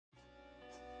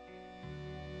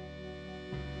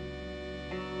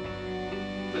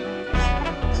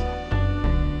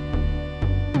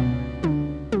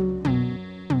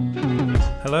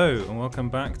Hello and welcome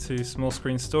back to Small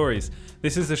Screen Stories.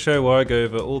 This is the show where I go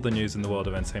over all the news in the world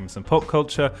of entertainment and pop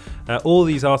culture. All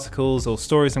these articles or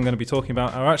stories I'm going to be talking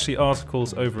about are actually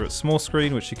articles over at Small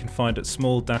Screen, which you can find at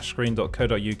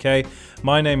small-screen.co.uk.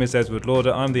 My name is Edward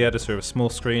Lauder. I'm the editor of Small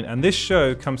Screen, and this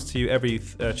show comes to you every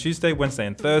Tuesday, Wednesday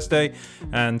and Thursday.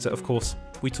 And of course,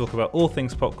 we talk about all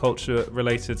things pop culture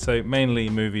related, so mainly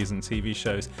movies and TV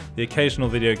shows, the occasional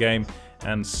video game,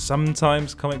 and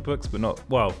sometimes comic books, but not,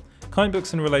 well, comic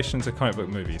books in relation to comic book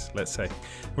movies, let's say.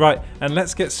 Right, and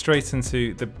let's get straight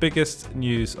into the biggest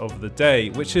news of the day,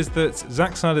 which is that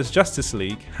Zack Snyder's Justice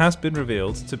League has been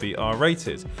revealed to be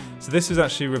R-rated. So this was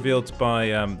actually revealed by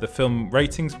the Film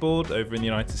Ratings Board over in the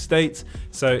United States.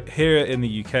 So here in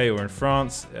the UK or in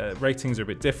France, ratings are a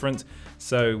bit different.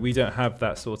 So we don't have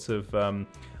that sort of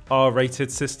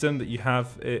R-rated system that you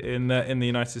have in the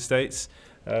United States.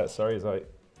 That's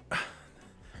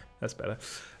better.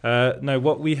 No,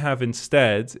 what we have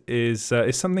instead is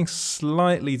something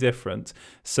slightly different.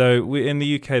 So in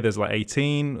the UK, there's like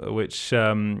 18, which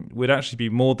would actually be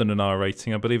more than an R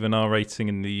rating. I believe an R rating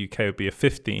in the UK would be a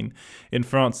 15. In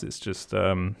France, it's just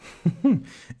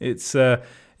it's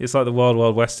like the Wild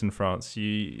Wild West in France.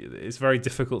 It's very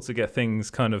difficult to get things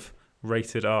kind of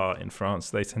rated R in France.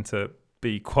 They tend to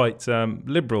be quite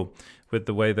liberal with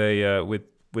the way they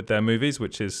with their movies,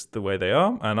 which is the way they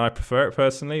are, and I prefer it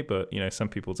personally, but some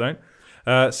people don't.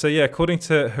 So according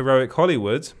to Heroic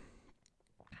Hollywood,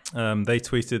 they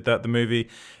tweeted that the movie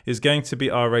is going to be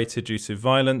R-rated due to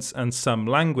violence and some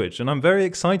language, and I'm very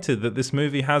excited that this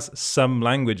movie has some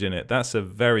language in it. That's a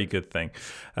very good thing.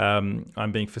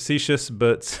 I'm being facetious,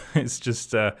 but it's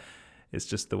just the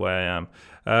way I am.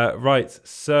 Right.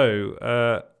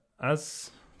 So as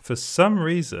for some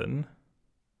reason,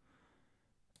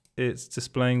 it's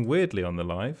displaying weirdly on the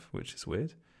live, which is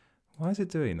weird. Why is it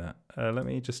doing that? Let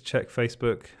me just check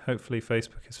Facebook. Hopefully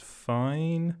Facebook is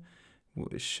fine. Well,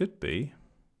 it should be.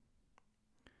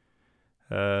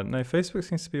 No, Facebook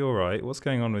seems to be all right. What's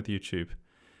going on with YouTube?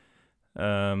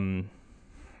 YouTube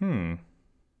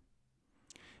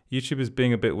is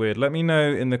being a bit weird. Let me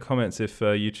know in the comments if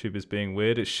YouTube is being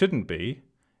weird. It shouldn't be.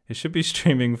 It should be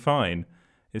streaming fine.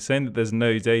 It's saying that there's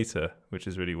no data, which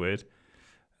is really weird.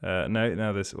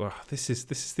 This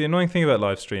is the annoying thing about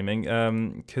live streaming,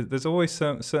 because there's always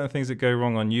certain things that go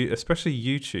wrong on especially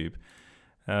YouTube.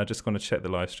 Just going to check the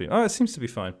live stream. Oh, it seems to be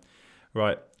fine.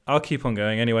 Right, I'll keep on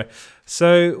going anyway.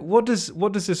 So what does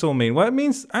this all mean? Well, it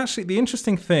means actually the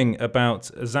interesting thing about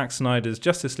Zack Snyder's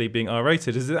Justice League being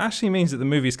R-rated is it actually means that the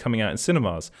movie's coming out in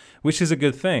cinemas, which is a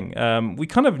good thing. We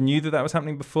kind of knew that was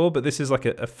happening before, but this is like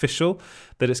official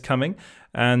that it's coming.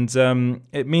 And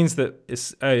it means that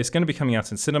it's going to be coming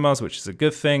out in cinemas, which is a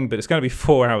good thing, but it's going to be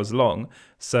 4 hours long.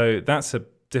 So that's a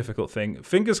difficult thing.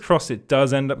 Fingers crossed it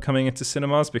does end up coming into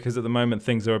cinemas, because at the moment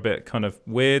things are a bit kind of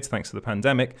weird thanks to the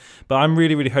pandemic, but I'm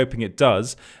really, really hoping it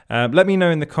does. Let me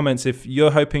know in the comments if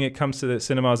you're hoping it comes to the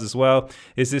cinemas as well.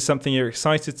 Is this something you're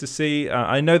excited to see?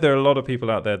 I know there are a lot of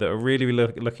people out there that are really,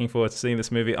 really looking forward to seeing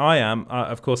this movie. I am.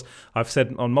 Of course, I've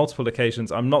said on multiple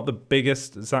occasions, I'm not the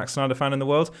biggest Zack Snyder fan in the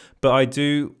world, but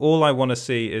all I want to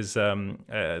see is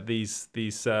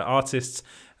these artists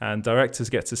and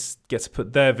directors get to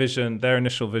put their vision, their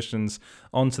initial visions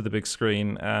onto the big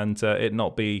screen, and it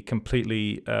not be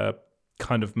completely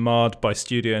kind of marred by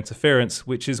studio interference,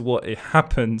 which is what it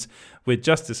happened with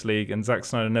Justice League, and Zack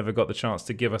Snyder never got the chance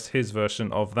to give us his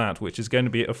version of that, which is going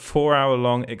to be a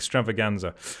 4-hour-long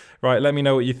extravaganza. Right, let me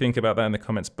know what you think about that in the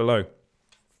comments below.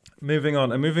 Moving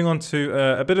on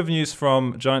to a bit of news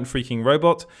from Giant Freaking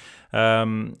Robot.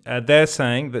 They're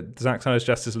saying that Zack Snyder's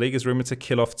Justice League is rumored to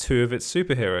kill off 2 of its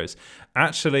superheroes.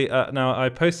 Actually, now I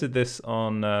posted this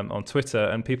on Twitter,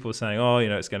 and people were saying,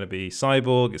 it's going to be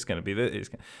Cyborg, it's going to be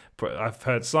this. I've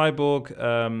heard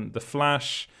Cyborg, The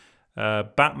Flash,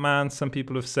 Batman. Some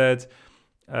people have said.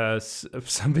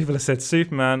 Some people have said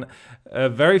Superman.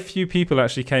 Very few people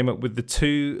actually came up with the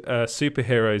 2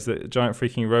 superheroes that Giant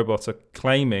Freaking Robots are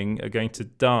claiming are going to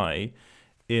die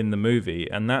in the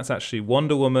movie, and that's actually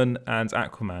Wonder Woman and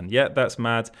Aquaman. Yeah, that's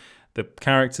mad. The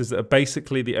characters that are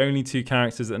basically the only 2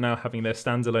 characters that are now having their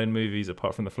standalone movies,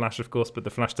 apart from The Flash, of course, but The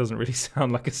Flash doesn't really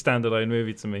sound like a standalone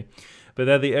movie to me. But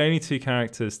they're the only 2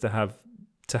 characters to have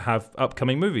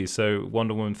upcoming movies. So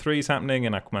Wonder Woman 3 is happening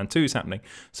and Aquaman 2 is happening.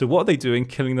 So what are they doing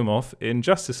killing them off in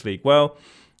Justice League? Well,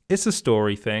 it's a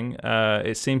story thing.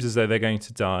 It seems as though they're going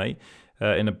to die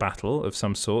in a battle of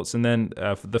some sorts, and then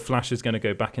the Flash is going to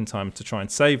go back in time to try and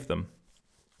save them.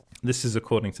 This is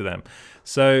according to them.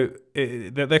 So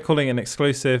they're calling it an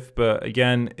exclusive, but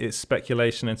again, it's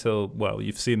speculation until,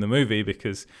 you've seen the movie,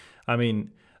 because,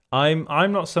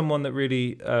 I'm not someone that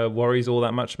really worries all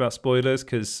that much about spoilers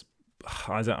because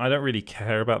I don't really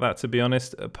care about that, to be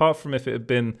honest. Apart from if it had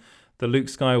been the Luke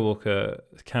Skywalker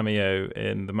cameo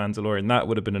in The Mandalorian, that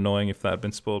would have been annoying if that had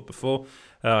been spoiled before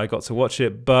I got to watch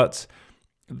it. But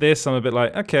this, I'm a bit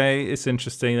like, okay, it's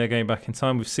interesting. They're going back in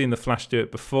time. We've seen the Flash do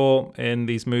it before in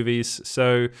these movies,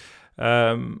 so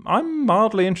I'm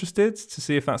mildly interested to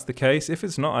see if that's the case. If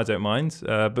it's not, I don't mind.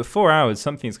 But 4 hours,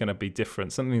 something's going to be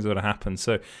different. Something's going to happen.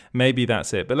 So maybe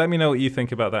that's it. But let me know what you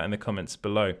think about that in the comments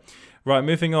below. Right,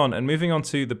 moving on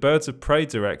to the Birds of Prey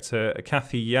director,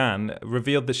 Cathy Yan,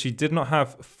 revealed that she did not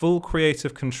have full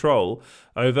creative control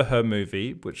over her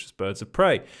movie, which is Birds of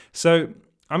Prey. So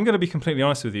I'm going to be completely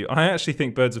honest with you. I actually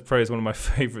think Birds of Prey is one of my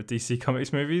favorite DC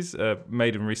Comics movies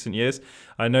made in recent years.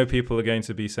 I know people are going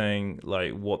to be saying,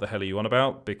 like, what the hell are you on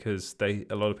about? Because a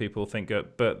lot of people think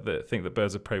that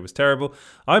Birds of Prey was terrible.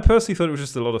 I personally thought it was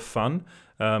just a lot of fun.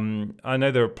 I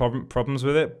know there are problems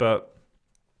with it, but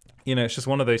it's just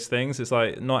one of those things. It's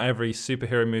like not every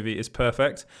superhero movie is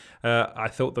perfect. I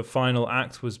thought the final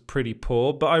act was pretty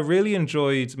poor, but I really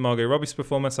enjoyed Margot Robbie's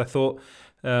performance. I thought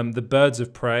the Birds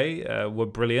of Prey were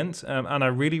brilliant, and I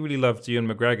really, really loved Ewan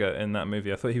McGregor in that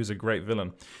movie. I thought he was a great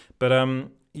villain. But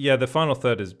the final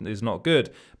third is not good.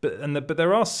 But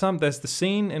there are some. There's the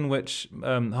scene in which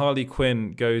Harley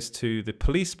Quinn goes to the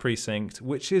police precinct,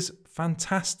 which is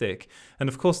fantastic. And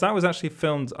of course, that was actually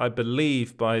filmed, I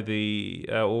believe, by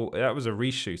that was a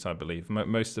reshoot, I believe,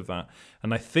 most of that.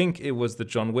 And I think it was the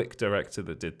John Wick director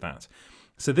that did that.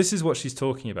 So this is what she's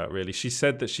talking about, really. She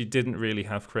said that she didn't really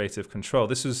have creative control.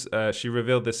 This was she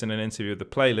revealed this in an interview with The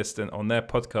Playlist and on their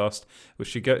podcast,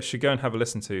 which you should go and have a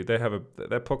listen to.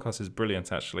 Their podcast is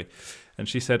brilliant, actually. And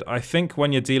she said, I think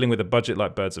when you're dealing with a budget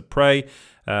like Birds of Prey,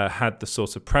 had the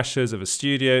sort of pressures of a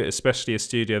studio, especially a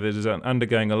studio that is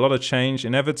undergoing a lot of change,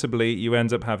 inevitably you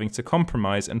end up having to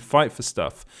compromise and fight for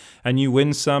stuff. And you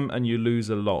win some and you lose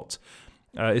a lot.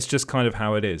 It's just kind of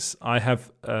how it is. I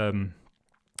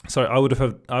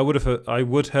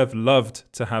would have loved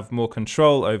to have more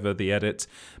control over the edit,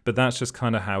 but that's just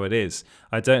kind of how it is.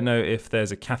 I don't know if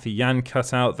there's a Cathy Yan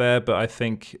cut out there, but I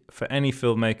think for any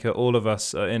filmmaker, all of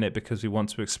us are in it because we want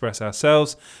to express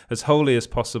ourselves as wholly as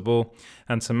possible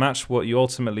and to match what you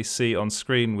ultimately see on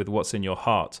screen with what's in your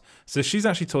heart. So she's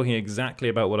actually talking exactly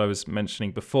about what I was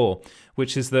mentioning before,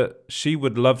 which is that she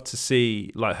would love to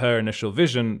see like her initial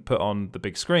vision put on the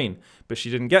big screen, but she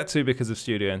didn't get to because of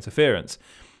studio interference.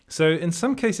 So in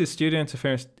some cases, studio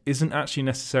interference isn't actually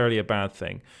necessarily a bad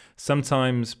thing.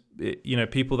 Sometimes,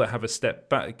 people that have a step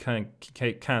back can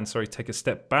take a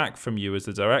step back from you as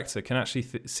the director can actually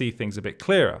see things a bit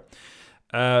clearer.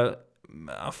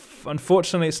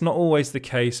 Unfortunately, it's not always the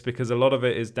case because a lot of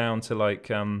it is down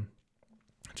to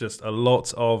just a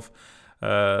lot of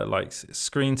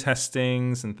screen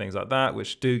testings and things like that,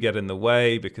 which do get in the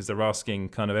way because they're asking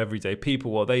kind of everyday people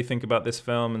what they think about this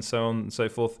film and so on and so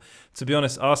forth. To be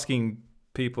honest, asking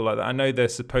people like that, I know they're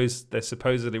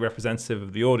supposedly representative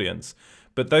of the audience,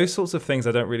 but those sorts of things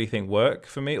I don't really think work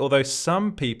for me, although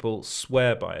some people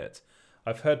swear by it.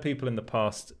 I've heard people in the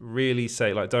past really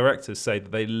say, like directors say,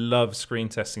 that they love screen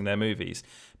testing their movies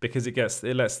because it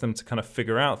lets them to kind of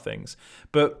figure out things.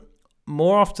 But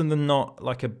more often than not,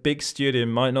 like a big studio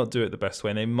might not do it the best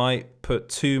way, and they might put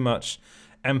too much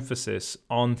emphasis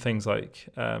on things like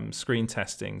screen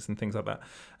testings and things like that.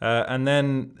 And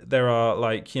then there are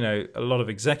a lot of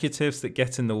executives that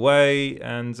get in the way,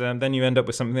 and then you end up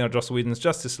with something like Joss Whedon's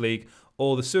Justice League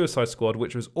or The Suicide Squad,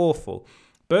 which was awful.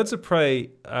 Birds of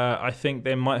Prey, I think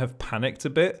they might have panicked a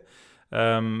bit.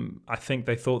 I think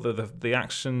they thought that the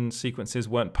action sequences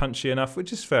weren't punchy enough,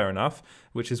 which is fair enough,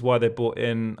 which is why they brought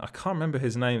in, I can't remember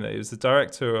his name, it was the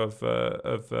director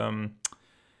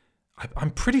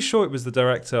I'm pretty sure it was the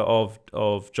director of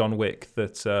John Wick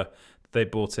that they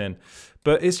brought in.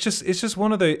 But it's just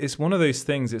one of those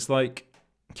things. It's like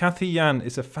Cathy Yan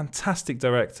is a fantastic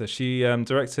director. She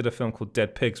directed a film called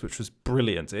Dead Pigs, which was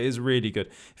brilliant. It is really good.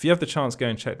 If you have the chance, go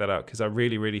and check that out because I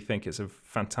really, really think it's a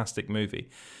fantastic movie.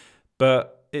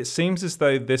 But it seems as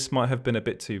though this might have been a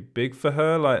bit too big for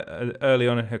her, like early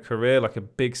on in her career, like a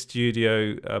big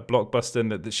studio blockbuster,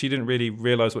 and that she didn't really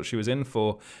realize what she was in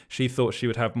for. She thought she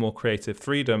would have more creative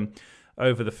freedom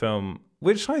over the film,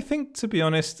 which I think, to be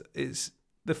honest, is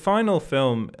the final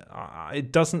film.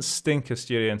 It doesn't stink of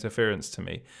studio interference to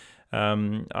me.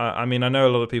 I mean, I know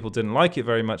a lot of people didn't like it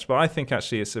very much, but I think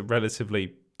actually it's a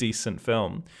relatively decent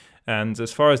film. And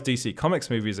as far as DC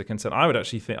Comics movies are concerned, I'd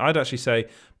actually say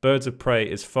Birds of Prey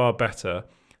is far better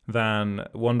than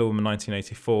Wonder Woman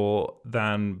 1984,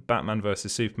 than Batman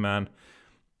vs Superman.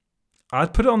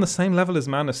 I'd put it on the same level as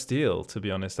Man of Steel, to be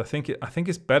honest. I think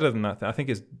it's better than that. I think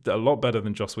it's a lot better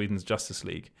than Joss Whedon's Justice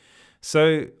League.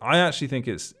 So I actually think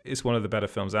it's one of the better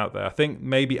films out there. I think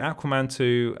maybe Aquaman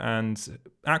 2,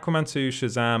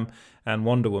 Shazam, and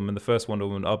Wonder Woman, the first Wonder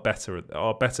Woman, are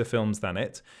better films than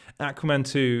it. Aquaman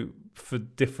 2 for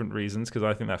different reasons, because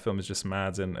I think that film is just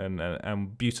mad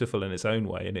and beautiful in its own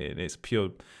way, and it's pure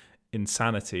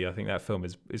insanity. I think that film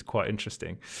is quite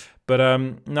interesting. But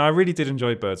no, I really did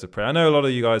enjoy Birds of Prey. I know a lot of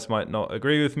you guys might not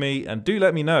agree with me, and do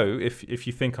let me know if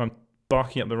you think I'm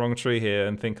barking up the wrong tree here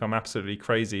and think I'm absolutely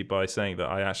crazy by saying that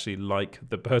I actually like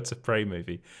the Birds of Prey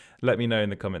movie. Let me know in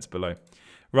the comments below.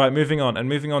 Right, moving on to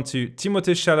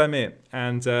Timothée Chalamet,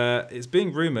 and it's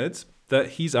being rumoured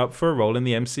that he's up for a role in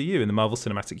the MCU, in the Marvel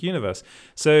Cinematic Universe.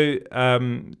 So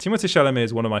Timothée Chalamet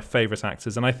is one of my favourite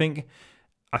actors, and I think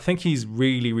he's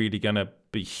really, really going to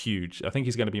be huge. I think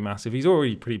he's going to be massive. He's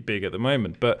already pretty big at the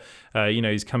moment, but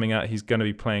he's coming out. He's going to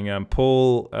be playing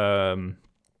Paul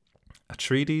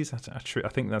Atreides. I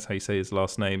think that's how you say his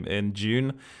last name, in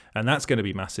June, and that's going to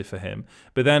be massive for him.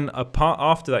 But then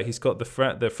after that, he's got the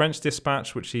French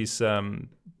Dispatch, which he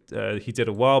did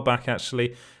a while back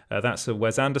actually. That's a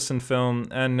Wes Anderson film,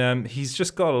 and he's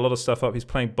just got a lot of stuff up. He's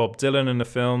playing Bob Dylan in the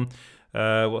film.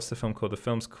 What's the film called? The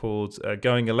film's called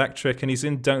Going Electric, and he's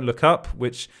in Don't Look Up,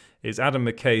 which is Adam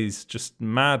McKay's just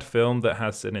mad film that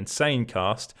has an insane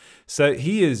cast. So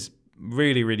he is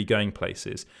really, really going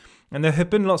places. And there have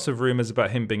been lots of rumors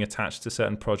about him being attached to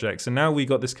certain projects. And now we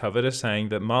got this covered as saying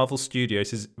that Marvel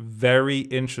Studios is very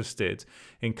interested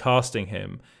in casting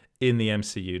him in the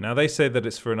MCU. Now, they say that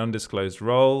it's for an undisclosed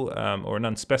role, or an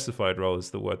unspecified role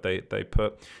is the word they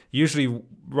put. Usually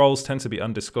roles tend to be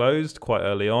undisclosed quite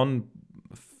early on,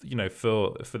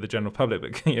 for the general public,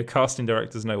 but casting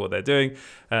directors know what they're doing,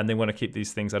 and they want to keep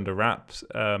these things under wraps,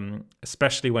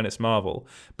 especially when it's Marvel.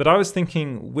 But I was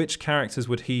thinking, which characters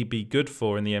would he be good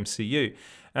for in the MCU?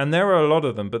 And there are a lot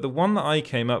of them, but the one that I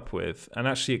came up with, and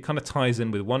actually it kind of ties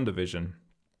in with WandaVision,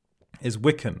 is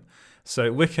Wiccan.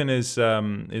 So Wiccan is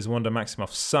Wanda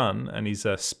Maximoff's son, and he's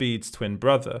Speed's twin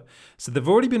brother. So there've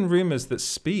already been rumors that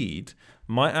Speed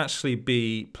might actually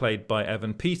be played by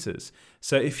Evan Peters.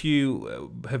 So if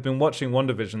you have been watching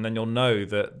WandaVision, then you'll know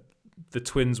that the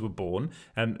twins were born,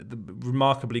 and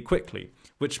remarkably quickly,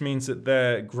 which means that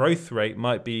their growth rate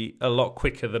might be a lot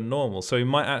quicker than normal. So we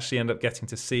might actually end up getting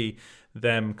to see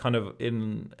them kind of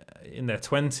in their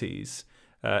 20s.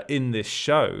 In this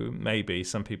show, maybe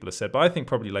some people have said, but I think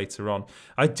probably later on.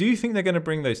 I do think they're going to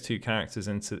bring those two characters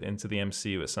into the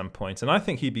MCU at some point, and I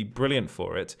think he'd be brilliant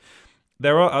for it.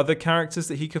 There are other characters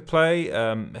that he could play.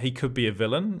 He could be a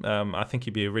villain. I think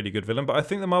he'd be a really good villain, but I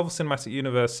think the Marvel Cinematic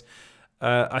Universe,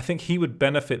 I think he would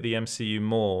benefit the MCU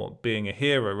more being a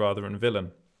hero rather than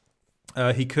villain.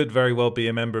 He could very well be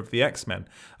a member of the X-Men.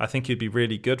 I think he'd be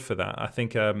really good for that. I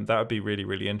think that would be really,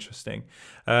 really interesting.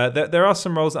 There are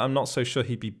some roles that I'm not so sure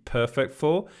he'd be perfect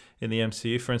for in the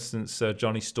MCU. For instance,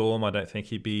 Johnny Storm, I don't think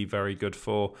he'd be very good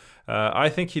for. I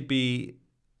think he'd be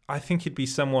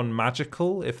someone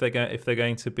magical if they're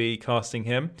going to be casting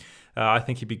him. I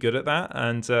think he'd be good at that.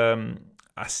 And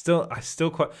I still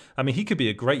quite. I mean, he could be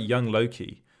a great young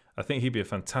Loki. I think he'd be a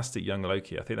fantastic young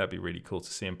Loki. I think that'd be really cool to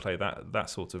see him play that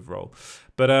sort of role.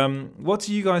 But what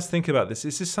do you guys think about this?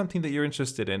 Is this something that you're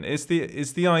interested in? Is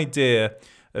the idea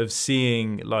of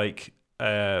seeing but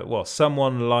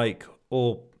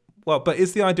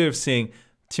is the idea of seeing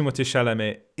Timothée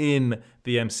Chalamet in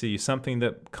the MCU something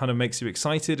that kind of makes you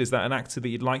excited? Is that an actor that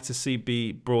you'd like to see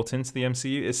be brought into the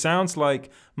MCU? It sounds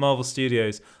like Marvel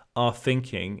Studios are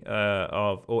thinking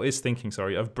of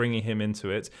bringing him into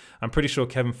it. I'm pretty sure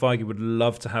Kevin Feige would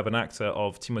love to have an actor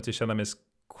of Timothée Chalamet's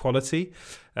quality,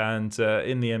 and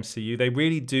in the MCU they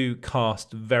really do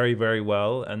cast very, very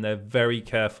well, and they're very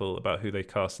careful about who they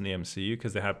cast in the MCU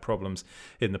because they had problems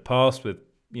in the past with,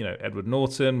 Edward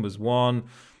Norton was one,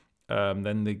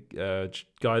 then the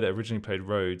guy that originally played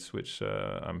Rhodes, which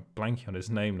I'm blanking on his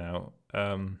name now.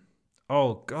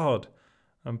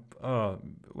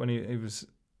 When he was,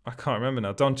 I can't remember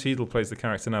now. Don Cheadle plays the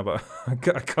character now, but I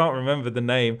can't remember the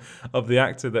name of the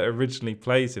actor that originally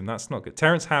plays him. That's not good.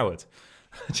 Terrence Howard.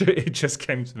 It just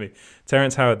came to me.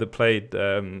 Terrence Howard that played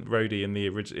Rhodey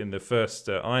in the first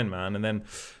Iron Man, and then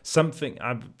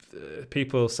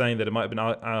people saying that it might have been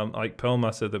Ike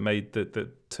Perlmutter that made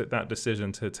that took that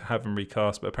decision to have him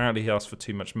recast, but apparently he asked for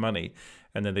too much money,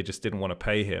 and then they just didn't want to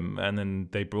pay him, and then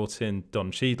they brought in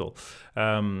Don Cheadle.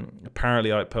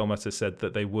 Apparently Ike Perlmutter said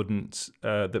that they wouldn't,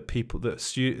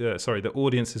 that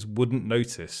audiences wouldn't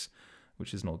notice,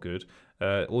 which is not good.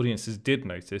 audiences did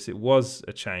notice. It was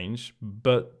a change,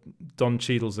 but Don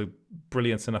Cheadle's a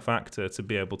brilliant enough actor to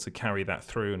be able to carry that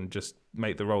through and just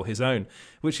make the role his own,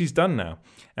 which he's done now.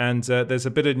 And there's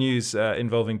a bit of news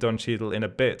involving Don Cheadle in a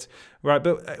bit. Right,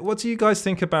 but what do you guys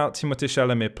think about Timothée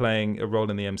Chalamet playing a role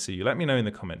in the MCU? Let me know in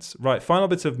the comments. Right, final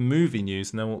bit of movie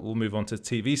news, and then we'll move on to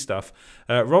TV stuff.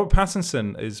 Robert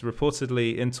Pattinson is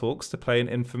reportedly in talks to play an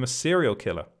infamous serial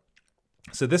killer.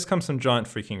 So this comes from Giant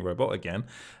Freaking Robot again.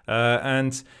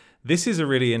 And this is a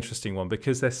really interesting one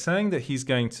because they're saying that he's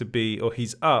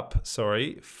up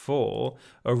for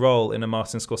a role in a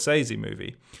Martin Scorsese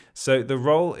movie. So the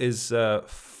role is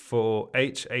for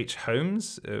H.H.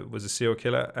 Holmes, was a serial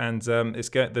killer, and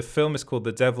the film is called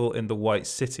The Devil in the White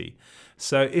City.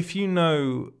 So if you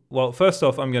know, well, first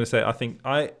off, I'm going to say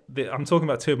I'm talking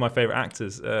about two of my favorite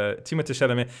actors, Timothée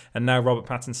Chalamet and now Robert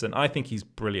Pattinson. I think he's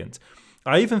brilliant.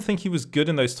 I even think he was good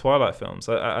in those Twilight films.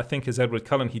 I think as Edward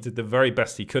Cullen, he did the very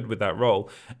best he could with that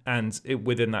role and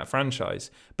within that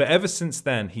franchise. But ever since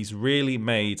then, he's really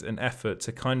made an effort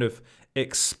to kind of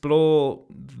explore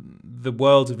the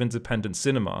world of independent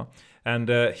cinema. And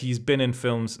he's been in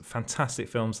films, fantastic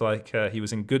films, like he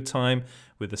was in Good Time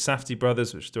with the Safdie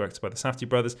brothers, which was directed by the Safdie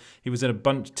brothers. He was in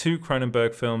two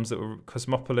Cronenberg films that were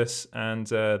Cosmopolis and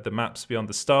The Maps Beyond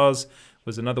the Stars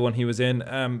was another one he was in.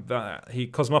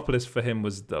 Cosmopolis for him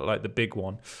was the big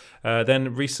one.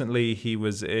 Then recently he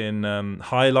was in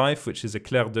High Life, which is a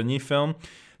Claire Denis film.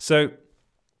 So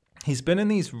he's been in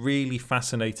these really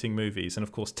fascinating movies, and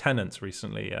of course Tenet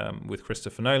recently with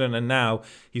Christopher Nolan, and now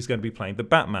he's going to be playing the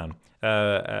Batman,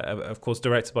 of course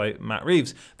directed by Matt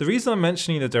Reeves. The reason I'm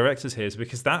mentioning the directors here is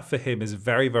because that for him is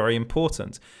very, very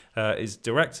important. Is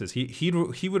directors. He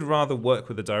would rather work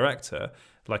with a director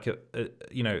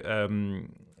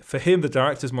for him the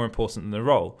director is more important than the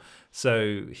role.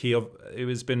 So he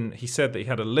said that he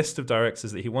had a list of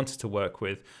directors that he wanted to work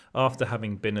with after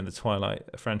having been in the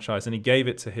Twilight franchise, and he gave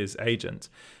it to his agent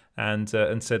and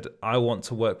said, I want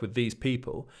to work with these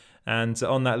people. And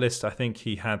on that list, I think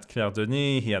he had Claire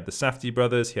Denis, he had the Safdie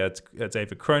brothers, he had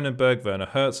David Cronenberg, Werner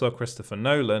Herzog, Christopher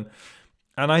Nolan,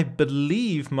 and I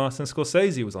believe Martin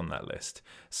Scorsese was on that list.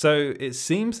 So it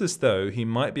seems as though he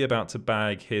might be about to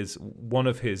bag one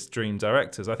of his dream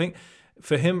directors. I think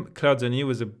for him, Claire Denis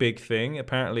was a big thing.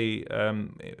 Apparently,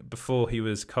 before he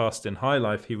was cast in High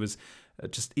Life, he was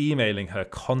just emailing her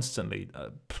constantly,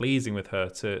 pleasing with her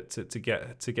to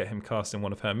get him cast in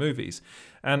one of her movies.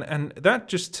 And that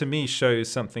just to me shows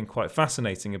something quite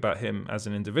fascinating about him as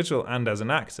an individual and as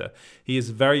an actor. He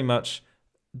is very much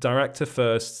director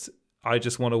first. I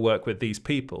just want to work with these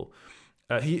people.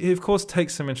 He of course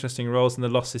takes some interesting roles in The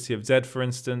Lost City of Z, for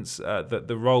instance.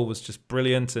 The role was just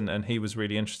brilliant, and he was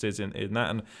really interested in that.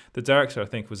 And the director, I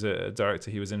think, was a director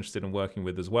he was interested in working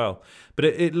with as well. But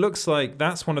it looks like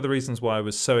that's one of the reasons why I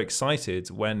was so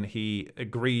excited when he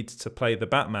agreed to play the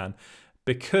Batman,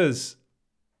 because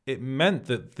it meant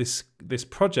that this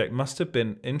project must have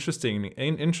been interesting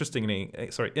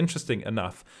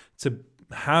enough to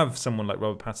have someone like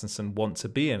Robert Pattinson want to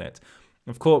be in it.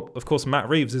 Of course, Matt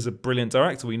Reeves is a brilliant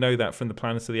director. We know that from the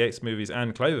Planet of the Apes movies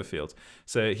and Cloverfield.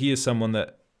 So he is someone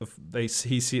that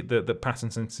that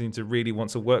Pattinson seems to really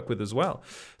want to work with as well.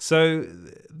 So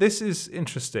this is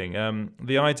interesting.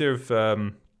 The idea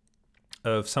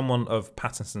of someone of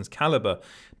Pattinson's caliber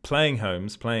playing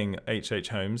H.H.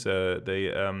 Holmes,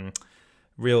 the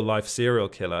real life serial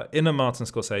killer in a Martin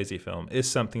Scorsese film, is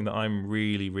something that I'm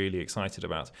really, really excited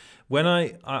about. When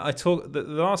I talk, the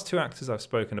last two actors I've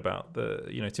spoken about,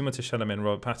 Timothée Chalamet and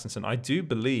Robert Pattinson, I do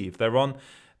believe they're on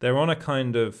a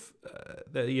kind of,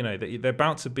 they're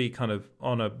about to be kind of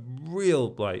on a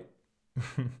real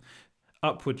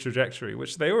upward trajectory,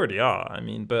 which they already are. I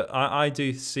mean, but I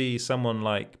do see someone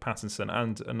like Pattinson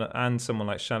and someone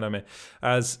like Chalamet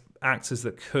as actors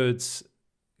that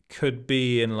could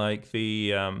be in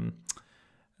the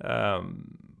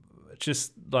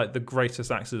just like the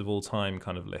greatest actors of all time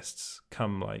kind of lists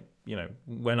come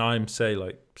when I'm say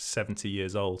 70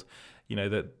 years old,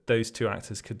 that those two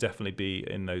actors could definitely be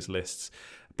in those lists.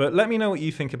 But let me know what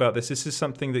you think about this. This is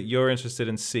something that you're interested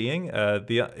in seeing.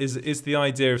 Is the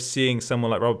idea of seeing someone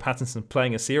like Robert Pattinson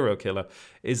playing a serial killer,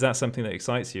 is that something that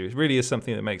excites you? It really is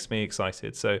something that makes me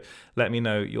excited. So let me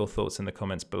know your thoughts in the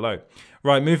comments below.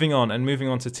 Right, moving on to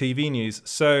TV news.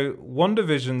 So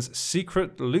WandaVision's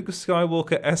secret Luke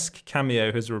Skywalker-esque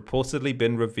cameo has reportedly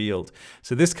been revealed.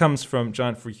 So this comes from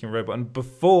Giant Freaking Robot. And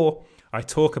before I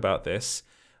talk about this,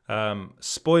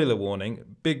 spoiler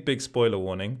warning, big spoiler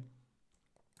warning,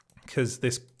 because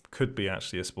this could be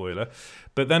actually a spoiler.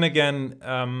 But then again,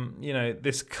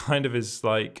 this kind of is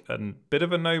like a bit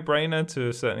of a no-brainer to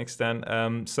a certain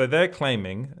extent. So they're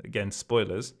claiming, again,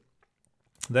 spoilers,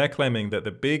 they're claiming that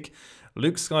the big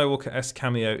Luke Skywalker-esque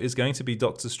cameo is going to be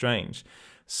Doctor Strange.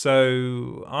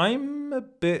 So I'm a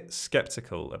bit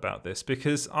skeptical about this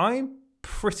because I'm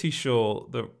pretty sure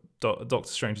that Doctor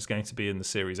Strange is going to be in the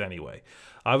series anyway.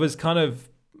 I was kind of,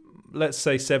 let's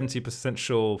say 70%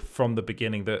 sure from the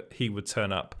beginning that he would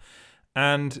turn up.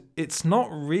 And it's not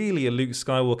really a Luke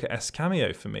Skywalker-esque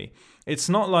cameo for me. It's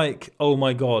not like, oh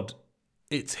my God,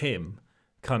 it's him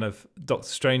kind of Doctor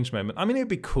Strange moment. I mean, it'd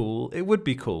be cool. It would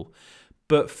be cool.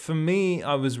 But for me,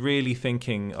 I was really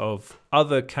thinking of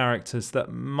other characters that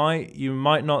you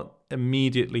might not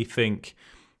immediately think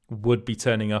would be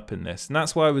turning up in this. And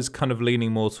that's why I was kind of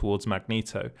leaning more towards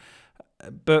Magneto.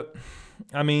 But,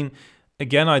 I mean,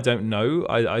 again, I don't know.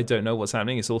 I don't know what's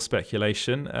happening. It's all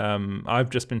speculation. I've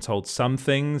just been told some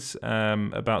things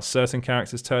about certain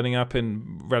characters turning up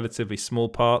in relatively small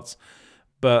parts.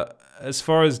 But as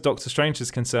far as Doctor Strange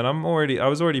is concerned, I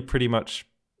was already pretty much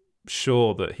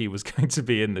sure that he was going to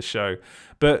be in the show.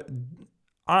 But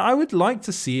I would like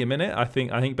to see him in it. I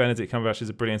think Benedict Cumberbatch is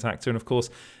a brilliant actor, and of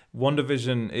course,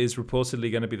 WandaVision is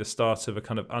reportedly going to be the start of a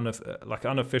kind of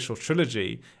unofficial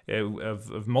trilogy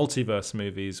of multiverse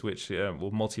movies,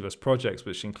 or multiverse projects,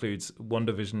 which includes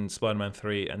WandaVision, Spider-Man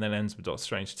 3, and then ends with Doctor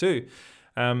Strange 2.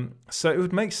 So it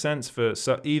would make sense for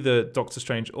either Doctor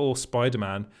Strange or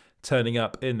Spider-Man turning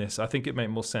up in this. I think it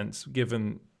made more sense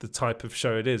given the type of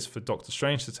show it is for Doctor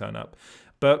Strange to turn up.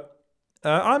 But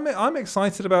I'm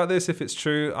excited about this if it's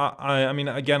true. I mean,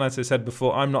 again, as I said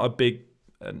before, I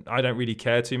don't really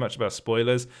care too much about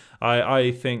spoilers. I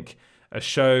think a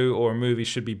show or a movie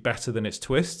should be better than its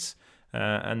twists,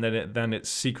 and then its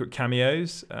secret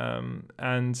cameos.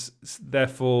 And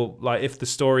therefore, like if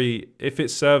it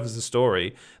serves the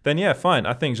story, then yeah, fine.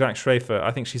 I think Jacques Schrafer,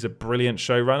 I think she's a brilliant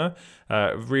showrunner,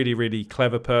 really, really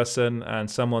clever person,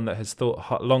 and someone that has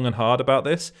thought long and hard about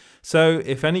this. So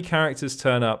if any characters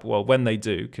turn up, well, when they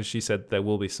do, because she said there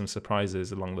will be some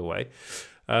surprises along the way,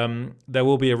 there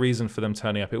will be a reason for them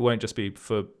turning up. It won't just be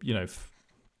for,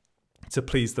 to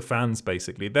please the fans,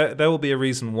 basically. There will be a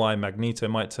reason why Magneto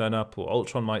might turn up, or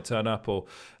Ultron might turn up, or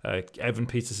Evan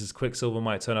Peters' Quicksilver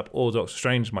might turn up, or Doctor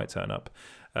Strange might turn up,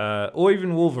 or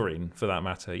even Wolverine, for that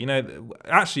matter.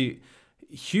 Actually,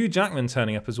 Hugh Jackman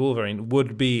turning up as Wolverine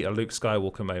would be a Luke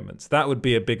Skywalker moment. That would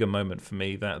be a bigger moment for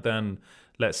me than,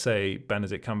 let's say,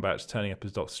 Benedict Cumberbatch turning up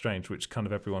as Doctor Strange, which kind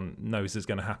of everyone knows is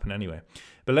going to happen anyway.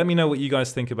 But let me know what you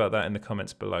guys think about that in the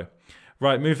comments below.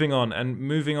 Right, moving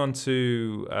on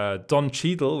to Don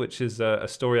Cheadle, which is a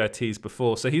story I teased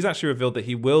before. So he's actually revealed that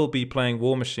he will be playing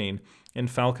War Machine in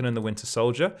Falcon and the Winter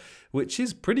Soldier, which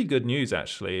is pretty good news,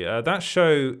 actually. That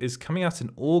show is coming out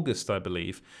in August, I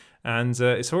believe, and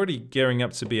it's already gearing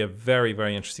up to be a very,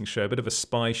 very interesting show, a bit of a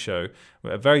spy show,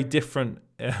 very different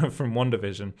from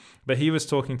WandaVision. But he was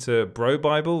talking to Bro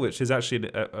Bible, which is actually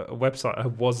a website I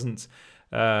wasn't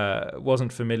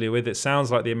familiar with. It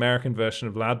sounds like the American version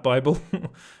of Lad Bible,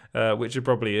 which it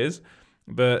probably is.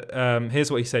 But here's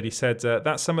what he said. He said,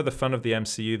 that's some of the fun of the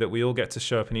MCU, that we all get to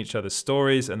show up in each other's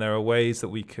stories, and there are ways that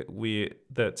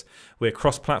we're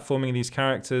cross-platforming these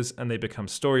characters, and they become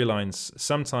storylines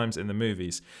sometimes in the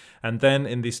movies. And then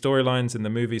in these storylines in the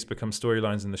movies become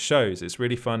storylines in the shows. It's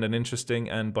really fun and interesting,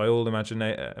 and by all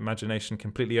imagination,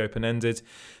 completely open-ended.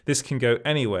 This can go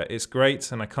anywhere. It's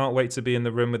great, and I can't wait to be in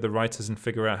the room with the writers and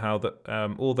figure out how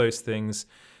all those things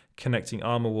connecting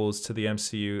Armor Wars to the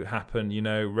MCU happen.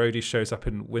 Rhodey shows up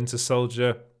in Winter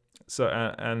Soldier,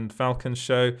 and Falcon's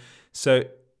show, so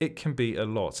it can be a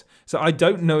lot. So I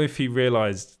don't know if he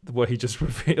realized what he just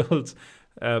revealed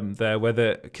there,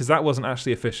 because that wasn't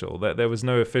actually official. There was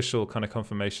no official kind of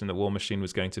confirmation that War Machine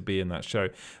was going to be in that show.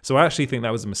 So I actually think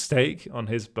that was a mistake on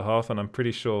his behalf, and I'm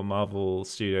pretty sure Marvel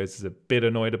Studios is a bit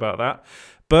annoyed about that.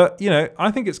 But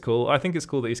I think it's cool. I think it's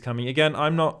cool that he's coming. Again,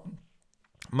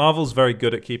 Marvel's very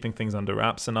good at keeping things under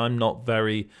wraps, and I'm not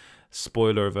very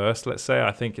spoiler averse, let's say.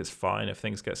 I think it's fine if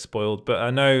things get spoiled, but I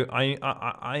know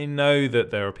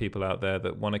that there are people out there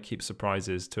that want to keep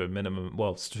surprises to a minimum,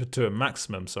 to a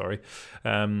maximum, sorry.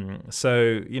 And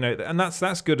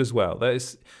that's good as well.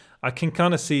 I can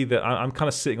kind of see that I'm kind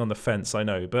of sitting on the fence, I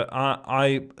know, but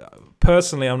I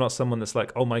personally, I'm not someone that's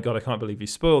like, oh my God, I can't believe you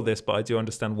spoiled this, but I do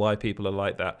understand why people are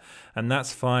like that, and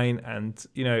that's fine. And,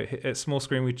 at Small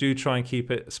Screen, we do try and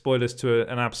keep spoilers to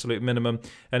an absolute minimum,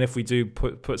 and if we do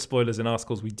put spoilers in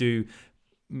articles, we do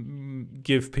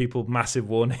give people massive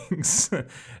warnings.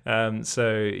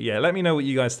 So yeah, let me know what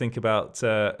you guys think about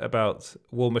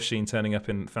War Machine turning up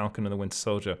in Falcon and the Winter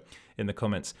Soldier in the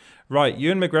comments. Right,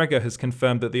 Ewan McGregor has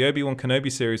confirmed that the Obi-Wan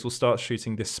Kenobi series will start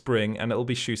shooting this spring, and it will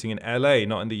be shooting in LA,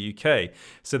 not in the UK.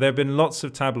 So there have been lots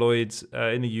of tabloids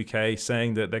in the UK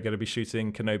saying that they're going to be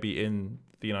shooting Kenobi in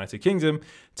the United Kingdom.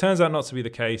 Turns out not to be the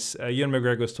case. Ewan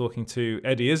McGregor was talking to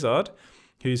Eddie Izzard,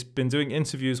 who's been doing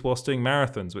interviews whilst doing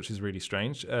marathons, which is really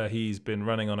strange. He's been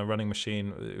running on a running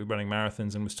machine, running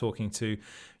marathons, and was talking to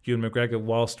Ewan McGregor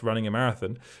whilst running a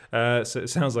marathon. So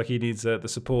it sounds like he needs the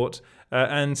support.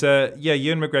 Ewan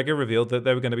McGregor revealed that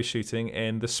they were going to be shooting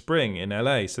in the spring in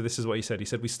LA. So this is what he said. He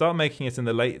said, we start making it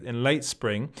in late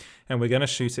spring, and we're going to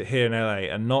shoot it here in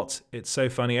LA. And not, it's so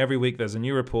funny, every week there's a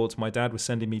new report. My dad was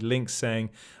sending me links saying,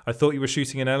 I thought you were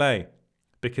shooting in LA,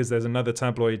 because there's another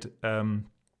tabloid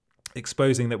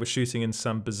exposing that we're shooting in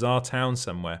some bizarre town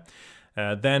somewhere.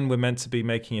 Then we're meant to be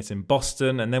making it in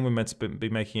Boston, and then we're meant to be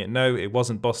making it, no, it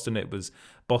wasn't Boston, it was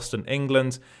Boston,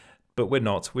 England, but we're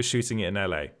not. We're shooting it in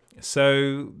LA.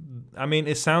 So, I mean,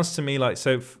 it sounds to me like,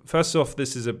 so first off,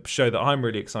 this is a show that I'm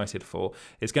really excited for.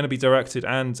 It's going to be directed,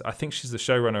 and I think she's the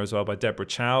showrunner as well, by Deborah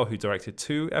Chow, who directed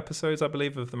 2 episodes, I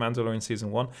believe, of The Mandalorian Season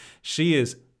 1. She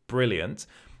is brilliant.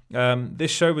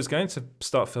 This show was going to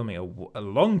start filming a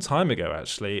long time ago,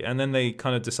 actually, and then they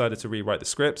kind of decided to rewrite the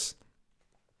scripts.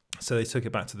 So they took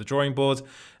it back to the drawing board,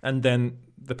 and then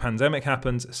the pandemic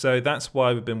happened. So that's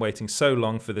why we've been waiting so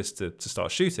long for this to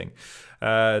start shooting.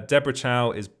 Deborah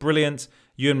Chow is brilliant.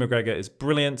 Ewan McGregor is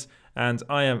brilliant. And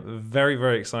I am very,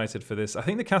 very excited for this. I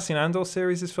think the Cassian Andor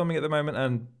series is filming at the moment,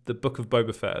 and the Book of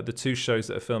Boba Fett are the 2 shows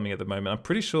that are filming at the moment. I'm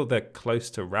pretty sure they're close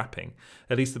to wrapping.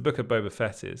 At least the Book of Boba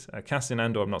Fett is. Cassian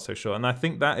Andor, I'm not so sure. And I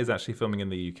think that is actually filming in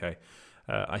the UK.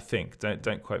 I think.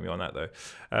 Don't quote me on that, though.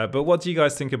 But what do you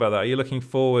guys think about that? Are you looking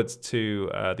forward to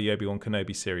the Obi-Wan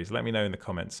Kenobi series? Let me know in the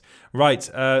comments. Right,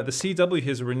 the CW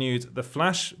has renewed The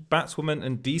Flash, Batwoman,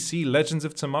 and DC Legends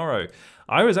of Tomorrow.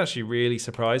 I was actually really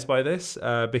surprised by this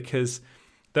because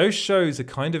those shows are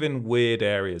kind of in weird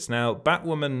areas. Now,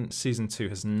 Batwoman Season 2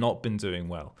 has not been doing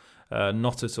well.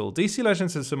 Not at all. DC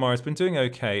Legends of Tomorrow has been doing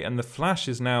okay, and The Flash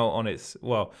is now on its,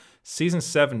 Season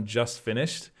 7 just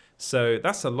finished. So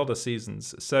that's a lot of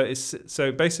seasons.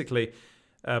 So basically,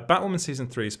 Batwoman Season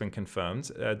 3 has been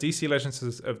confirmed. DC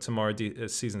Legends of Tomorrow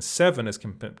Season 7 has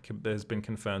been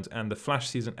confirmed. And The Flash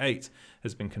Season 8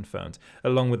 has been confirmed,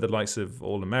 along with the likes of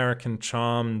All American,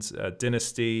 Charmed,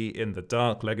 Dynasty, In the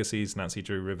Dark, Legacies, Nancy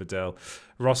Drew, Riverdale,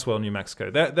 Roswell, New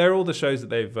Mexico. They're all the shows that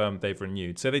they've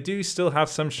renewed. So they do still have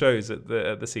some shows at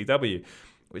the CW,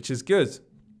 which is good.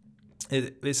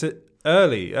 It's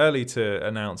early to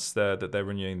announce that they're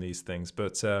renewing these things,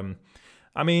 but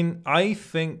I mean, I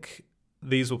think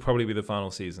these will probably be the final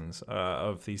seasons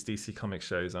of these DC Comics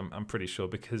shows. I'm pretty sure,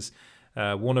 because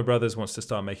Warner Brothers wants to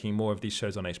start making more of these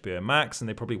shows on HBO Max, and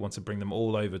they probably want to bring them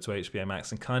all over to HBO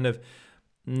Max and kind of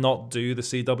not do the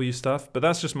CW stuff. But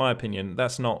that's just my opinion.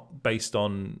 That's not based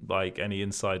on like any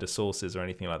insider sources or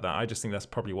anything like that. I just think that's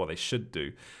probably what they should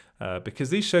do. Because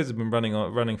these shows have been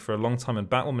running for a long time, and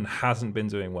Batwoman hasn't been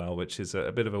doing well, which is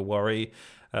a bit of a worry.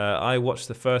 I watched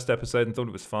the first episode and thought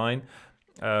it was fine,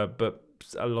 but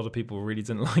a lot of people really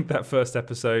didn't like that first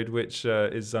episode, which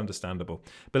is understandable.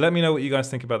 But let me know what you guys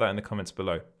think about that in the comments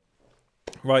below.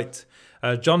 Right,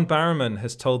 John Barrowman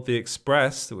has told The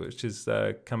Express, which is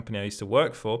the company I used to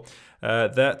work for,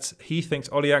 that he thinks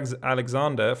Ollie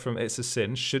Alexander from It's a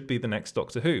Sin should be the next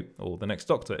Doctor Who, or the next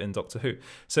Doctor in Doctor Who.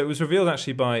 So it was revealed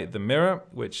actually by The Mirror,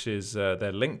 which is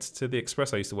they're linked to The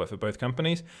Express. I used to work for both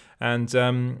companies,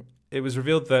 and it was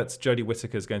revealed that Jodie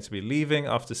Whittaker is going to be leaving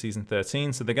after season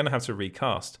 13, so they're going to have to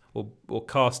recast or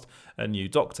cast a new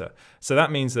Doctor. So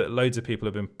that means that loads of people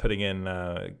have been putting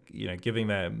in, giving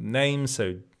their names.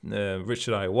 So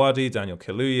Richard Ayoade, Daniel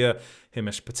Kaluuya,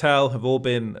 Himesh Patel have all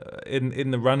been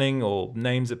in the running, or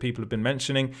names that people have been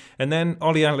mentioning. And then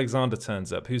Ollie Alexander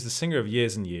turns up, who's the singer of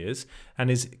Years and Years,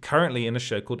 and is currently in a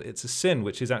show called It's a Sin,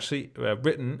 which is actually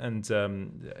written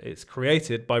and it's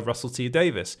created by Russell T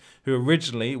Davies, who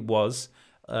originally was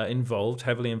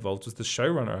heavily involved, was the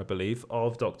showrunner, I believe,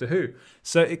 of Doctor Who.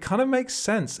 So it kind of makes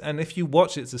sense. And if you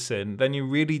watch It's a Sin, then you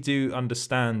really do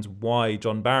understand why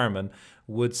John Barrowman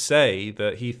would say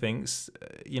that he thinks,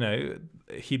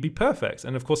 he'd be perfect.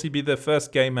 And of course, he'd be the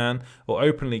first gay man, or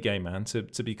openly gay man,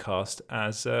 to be cast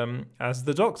as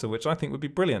the Doctor, which I think would be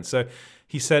brilliant. So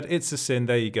he said, it's a sin.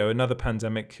 There you go. Another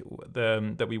pandemic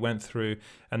that we went through.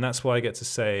 And that's why I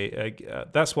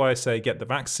say get the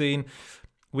vaccine.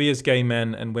 We as gay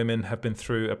men and women have been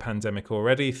through a pandemic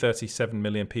already. 37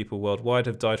 million people worldwide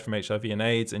have died from HIV and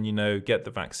AIDS, and get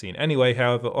the vaccine. Anyway,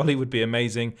 however, Ollie would be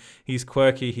amazing. He's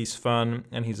quirky, he's fun,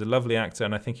 and he's a lovely actor,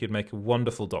 and I think he'd make a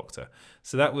wonderful Doctor.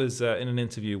 So that was in an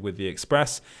interview with The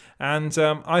Express, and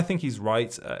I think he's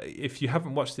right. If you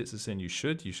haven't watched It's a Sin, you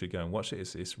should go and watch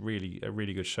it. It's really a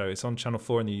really good show. It's on Channel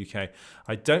 4 in the UK.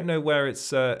 I don't know where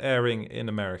it's airing in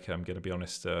America, I'm going to be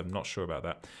honest. I'm not sure about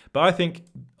that. But I think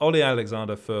Ollie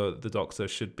Alexander for the Doctor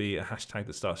should be a hashtag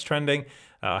that starts trending.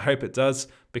 I hope it does,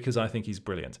 because I think he's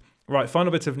brilliant. Right,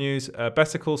 final bit of news.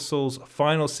 Better Call Saul's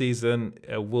final season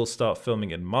will start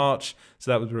filming in March. So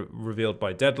that was revealed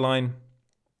by Deadline.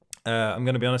 I'm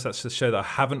going to be honest, that's a show that I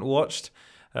haven't watched.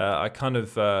 I kind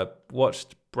of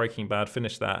watched Breaking Bad,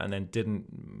 finished that, and then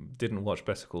didn't watch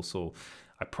Better Call Saul.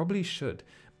 I probably should.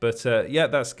 But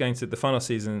that's the final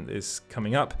season is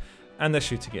coming up, and they're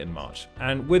shooting it in March.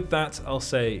 And with that, I'll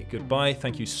say goodbye.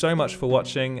 Thank you so much for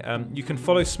watching. You can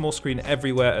follow Small Screen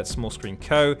everywhere at Small Screen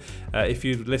Co. If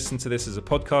you listen to this as a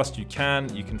podcast, you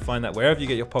can find that wherever you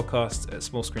get your podcasts at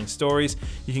Small Screen Stories.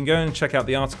 You can go and check out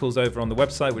the articles over on the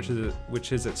website,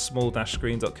 which is at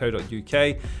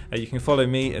small-screen.co.uk. You can follow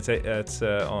me on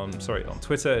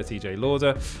Twitter at EJ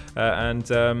Lauder.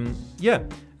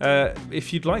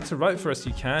 If you'd like to write for us,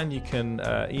 you can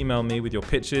email me with your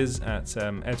pitches at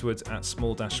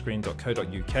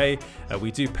edwards@small-screen.co.uk.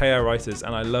 We do pay our writers,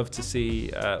 and I love to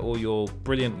see all your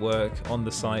brilliant work on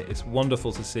the site. It's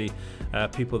wonderful to see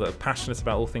people that are passionate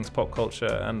about all things pop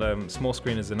culture, and Small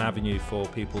Screen is an avenue for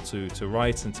people to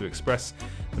write and to express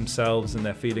themselves and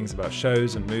their feelings about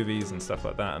shows and movies and stuff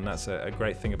like that, and that's a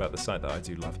great thing about the site that I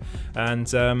do love.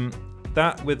 And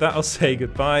with that, I'll say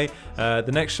goodbye.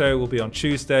 The next show will be on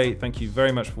Tuesday. Thank you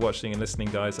very much for watching and listening,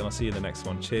 guys, and I'll see you in the next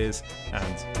one. Cheers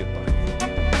and goodbye.